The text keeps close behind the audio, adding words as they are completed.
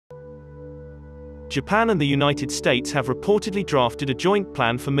Japan and the United States have reportedly drafted a joint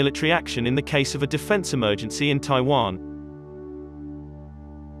plan for military action in the case of a defense emergency in Taiwan.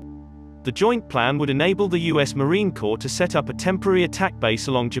 The joint plan would enable the U.S. Marine Corps to set up a temporary attack base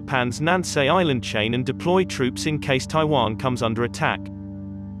along Japan's Nansei island chain and deploy troops in case Taiwan comes under attack.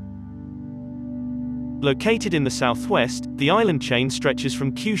 Located in the southwest, the island chain stretches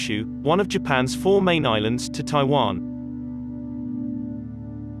from Kyushu, one of Japan's 4 main islands, to Taiwan.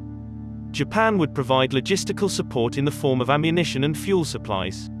 Japan would provide logistical support in the form of ammunition and fuel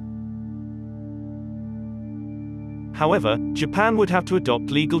supplies. However, Japan would have to adopt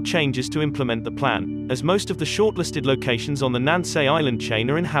legal changes to implement the plan, as most of the shortlisted locations on the Nansei island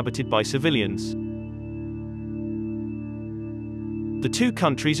chain are inhabited by civilians. The two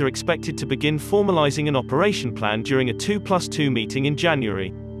countries are expected to begin formalizing an operation plan during a 2+2 meeting in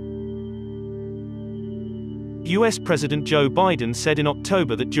January. US President Joe Biden said in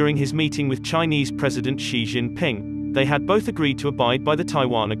October that during his meeting with Chinese President Xi Jinping, they had both agreed to abide by the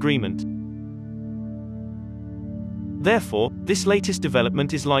Taiwan Agreement. Therefore, this latest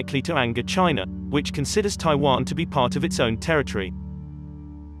development is likely to anger China, which considers Taiwan to be part of its own territory.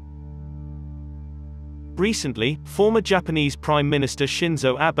 Recently, former Japanese Prime Minister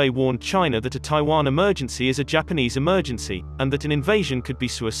Shinzo Abe warned China that a Taiwan emergency is a Japanese emergency, and that an invasion could be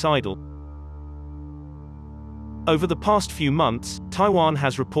suicidal. Over the past few months, Taiwan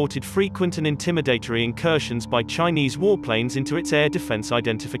has reported frequent and intimidatory incursions by Chinese warplanes into its air defense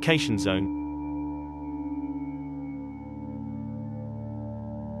identification zone.